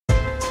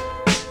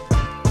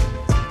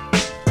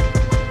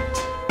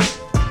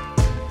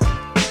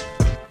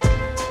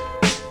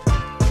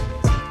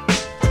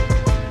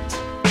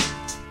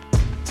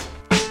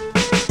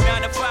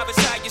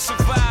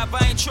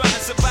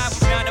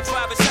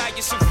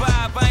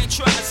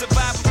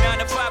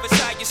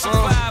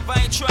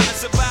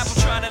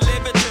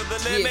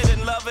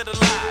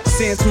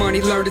Man's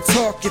money, learn to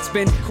talk. It's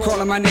been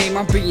calling my name,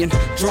 I'm being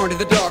drawn to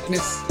the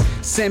darkness.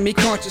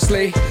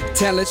 Semi-consciously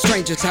telling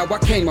strangers how I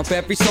came up.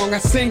 Every song I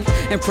sing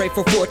and pray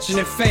for fortune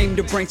and fame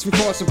to bring some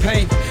cause and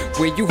pain.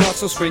 Where you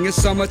hustle spring and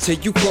summer till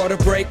you caught a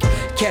break.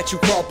 Catch you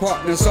call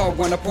partners, all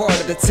want a part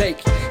of the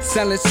take.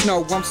 Selling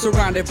snow, I'm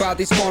surrounded by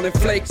these falling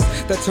flakes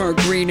that turn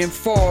green and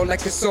fall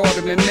like it's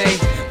autumn in May.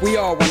 We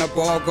all want a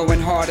ball going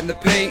hard in the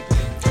paint.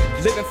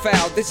 Living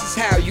foul, this is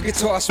how you get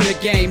tossed from the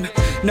game.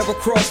 Never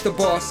cross the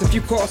boss, if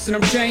you costing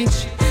them change,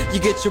 you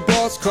get your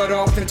balls cut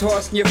off and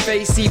tossed in your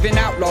face. Even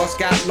outlaws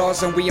got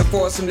laws and we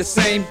enforce them the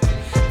same.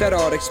 That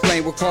ought to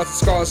explain what causes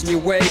scars in your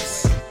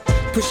waves.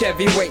 Push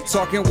heavy weight,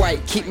 talking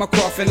white, keep my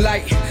coffin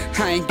light.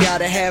 I ain't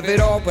gotta have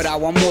it all, but I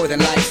want more than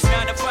life.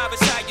 9 to 5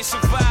 is how you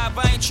survive,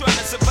 I ain't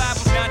tryna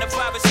survive. 9 to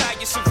 5 is how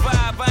you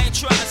survive, I ain't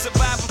tryna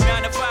survive.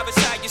 9 to 5 is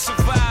how you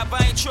survive,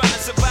 I ain't tryna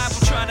survive.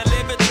 I'm tryna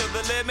live it to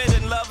the limit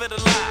and love it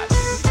alive.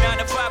 9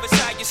 to 5 is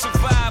how you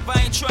survive,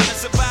 I ain't tryna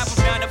survive.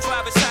 9 to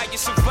 5 is how you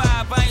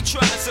survive, I ain't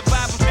tryna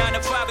survive. 9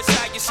 to 5 is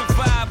how you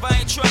survive, I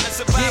ain't tryna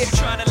survive. I'm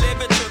tryna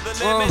live it to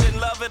the limit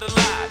and love it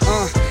alive.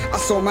 I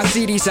sold my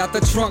CDs out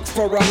the trunk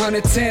for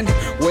 110.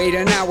 Wait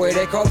an hour,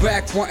 they call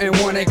back wanting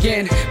one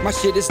again. My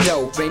shit is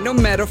dope, ain't no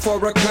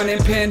metaphor or cunning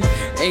pen.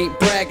 Ain't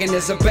bragging,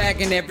 there's a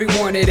bag in every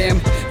one of them.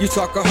 You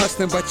talk a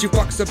hustling, but you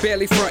fucks are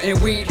barely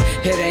frontin' weed.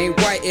 It ain't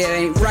white, it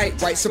ain't right,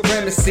 white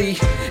supremacy.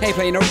 Ain't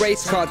playing a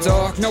race car,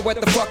 dog, know what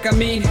the fuck I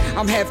mean?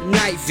 I'm having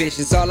night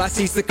visions, all I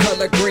see's the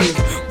color green.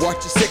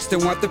 Watch your six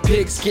and want the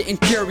pigs getting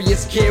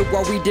curious, kid.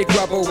 While we dig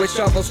rubble with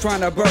shovels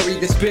trying to bury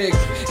this pig.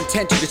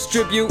 Intent to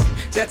distribute,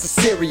 that's a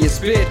serious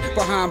bid.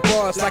 Behind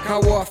bars like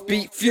how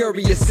offbeat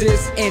furious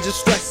is. Angel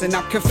stressing,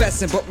 I'm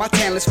confessing, but my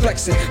talent's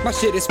flexing. My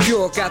shit is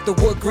pure, got the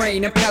wood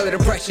grain and palate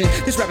impression.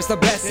 This rapper's the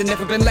best and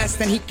never been less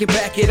than he can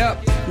back it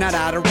up. Not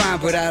out of rhyme,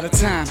 but out of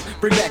time.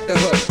 Bring back the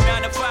hook.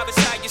 9 to 5 is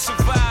how you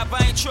survive,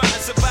 I ain't tryna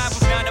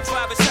survive. 9 to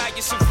 5 is how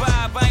you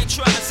survive, I ain't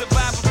tryna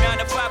survive. 9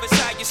 to 5 is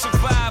how you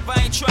survive,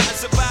 I ain't tryna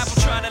survive.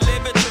 I'm tryna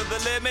live it to the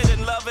limit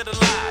and love it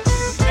alive.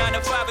 9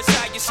 to 5 is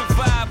how you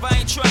survive, I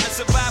ain't tryna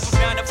survive.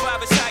 9 to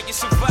 5 is how you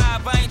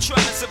survive, I ain't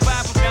tryna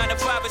survive. 9 to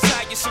 5 is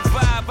how you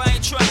survive, I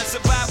ain't tryna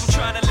survive. I'm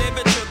tryna live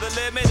it to the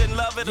limit and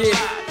love it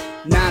alive.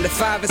 9 to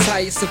 5 is how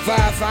you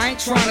survive. I ain't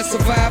tryna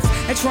survive,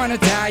 ain't tryna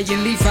die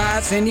in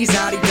Levi's and these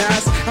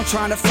Adidas. I'm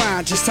tryna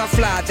find just how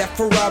fly that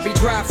Ferrari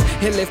drive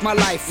and live my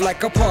life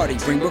like a party.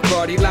 Bring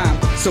Bacardi lime,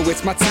 so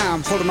it's my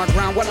time. Holding my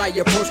ground while I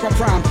approach my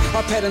prime.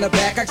 Up head in the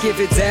back, I give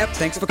it dap.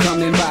 Thanks for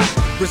coming by.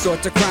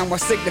 Resort to crime while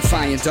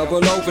signifying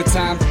double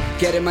overtime.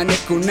 Getting my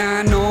nickel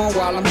 9 on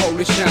while I'm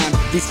holding shine.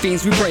 These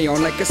fiends we prey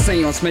on like a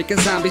seance, making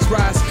zombies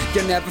rise.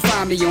 You'll never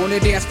find me on the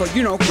dance floor,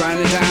 you know,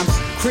 grinding dimes.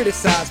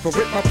 Criticize, but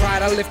rip my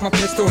pride, I lift my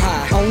pistol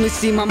high. Only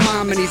see my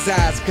mom in these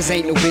eyes, cause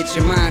ain't no bitch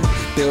in mine.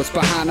 Bills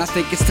behind, I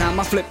think it's time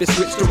I flip it,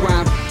 switch the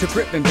rhyme. To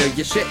grip and build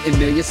your shit and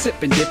million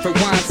sipping different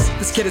wines.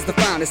 This kid is the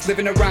finest,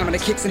 living a rhyme and the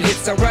kicks and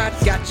hits I ride.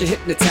 Got you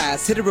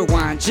hypnotized, hit a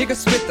rewind, jigger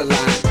spit the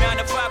line. 9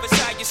 to 5 is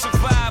how you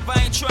survive,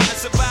 I ain't tryna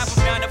survive.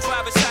 9 to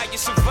 5 is how you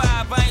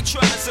survive, I ain't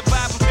tryna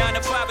survive. 9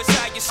 to 5 is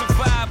how you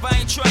survive, I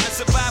ain't tryna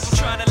survive. I'm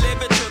tryna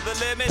live it to the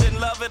limit and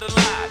love it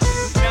alive.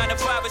 9 to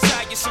 5 is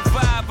how you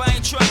survive, I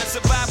ain't tryna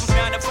survive.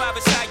 9 to 5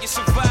 is how you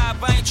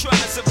survive, I ain't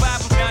tryna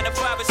survive. 9 to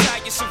 5 is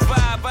how you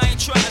survive, I ain't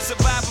tryna survive.